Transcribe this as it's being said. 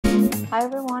Hi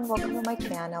everyone, welcome to my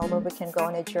channel where we can go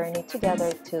on a journey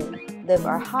together to live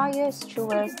our highest,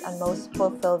 truest, and most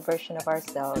fulfilled version of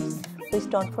ourselves. Please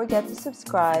don't forget to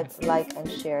subscribe, like, and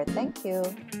share. Thank you.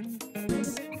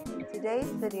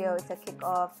 Today's video is a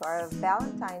kickoff to our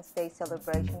Valentine's Day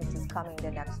celebration, which is coming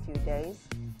the next few days.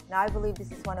 Now I believe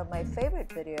this is one of my favorite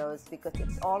videos because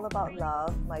it's all about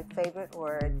love, my favorite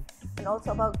word, and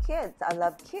also about kids. I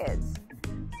love kids.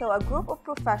 So a group of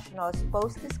professionals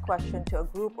posed this question to a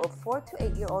group of 4 to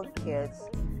 8-year-old kids,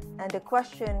 and the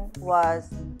question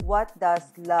was, what does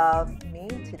love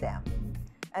mean to them?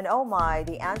 And oh my,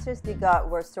 the answers they got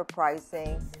were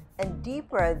surprising and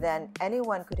deeper than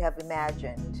anyone could have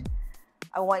imagined.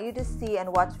 I want you to see and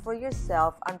watch for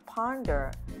yourself and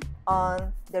ponder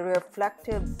on the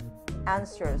reflective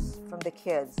answers from the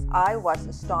kids. I was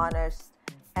astonished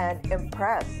and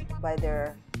impressed by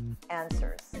their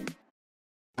answers.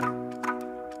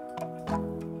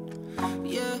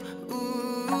 Yeah,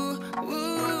 ooh,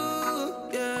 ooh,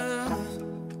 yeah.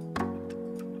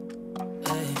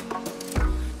 Hey.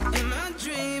 Am I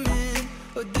dreaming,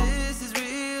 or this is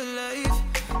real life?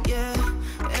 Yeah.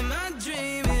 Am I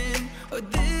dreaming, or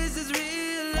this is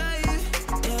real life?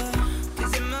 Yeah.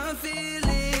 'Cause in my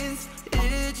feelings,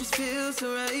 it just feels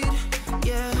so right.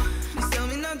 Yeah. Please tell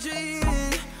me not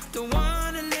dreaming, don't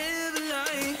wanna live a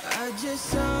lie. I just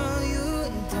saw you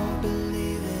and don't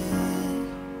believe it.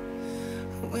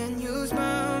 When you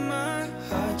smile, my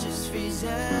heart just freezes.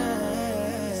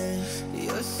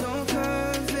 You're so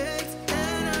perfect,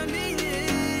 and I mean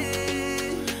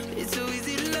it. It's so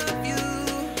easy to love you,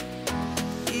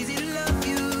 easy to love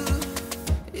you.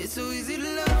 It's so easy to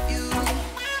love you.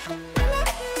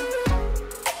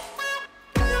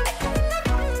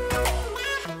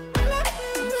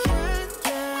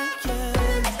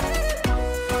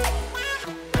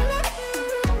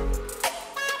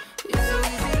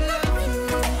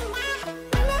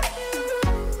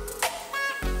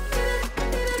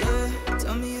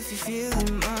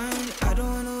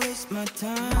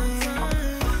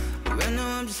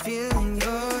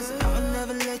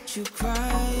 You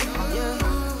cry, yeah.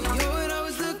 You're what I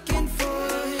was looking for.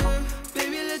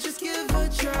 Baby, let's just give a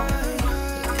try.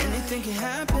 Anything can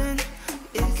happen.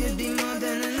 It could be more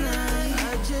than a night.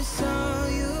 I just saw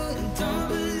you and don't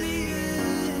believe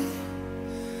it.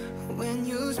 When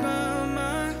you smile,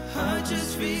 my heart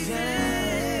just freezes.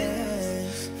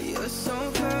 You're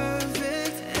so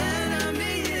perfect, and I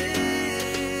mean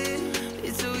it.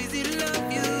 It's so easy to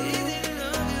love you, easy to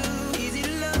love you, easy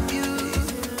to love you.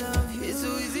 It's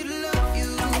so easy to love you.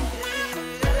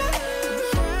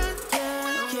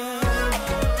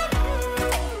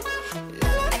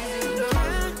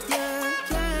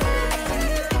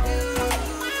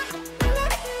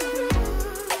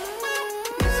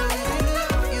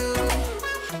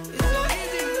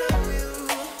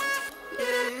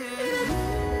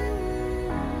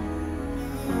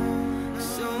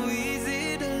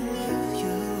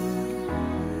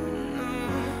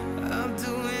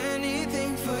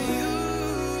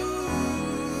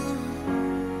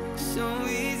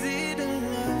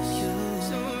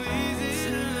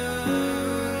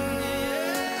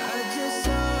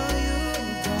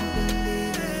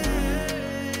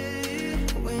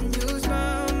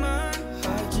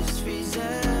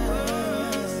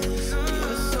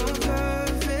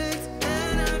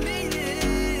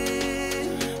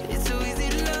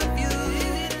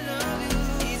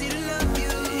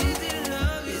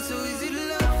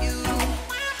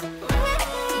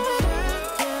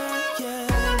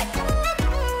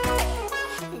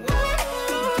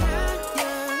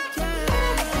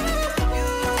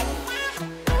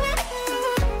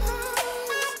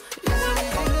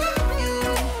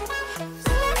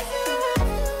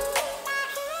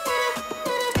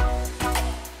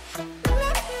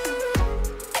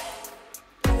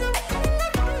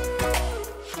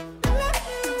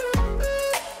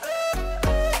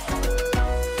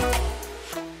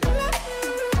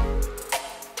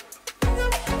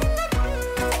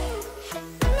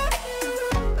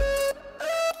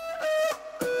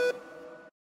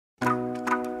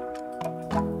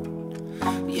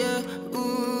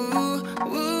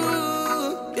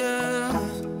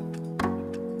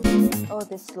 Oh,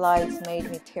 the slides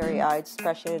made me teary-eyed,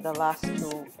 especially the last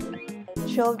two.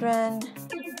 Children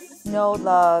know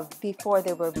love before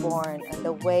they were born, and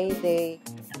the way they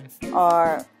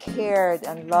are cared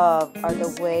and loved are the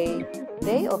way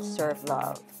they observe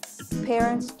love.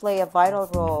 Parents play a vital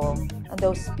role, and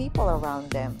those people around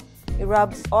them. It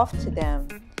rubs off to them,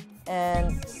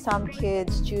 and some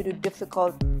kids, due to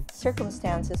difficult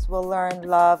circumstances, will learn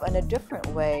love in a different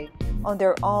way on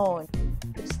their own.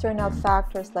 It's external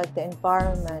factors like the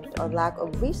environment or lack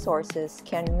of resources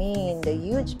can mean the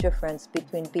huge difference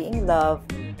between being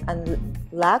loved and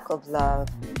lack of love.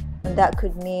 And that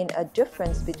could mean a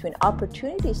difference between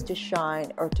opportunities to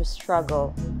shine or to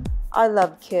struggle. I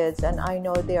love kids, and I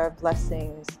know they are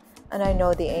blessings, and I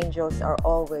know the angels are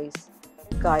always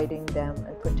guiding them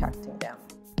and protecting them.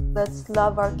 Let's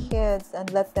love our kids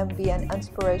and let them be an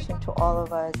inspiration to all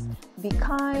of us. Be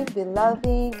kind, be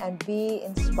loving, and be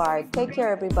inspired. Take care,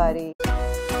 everybody.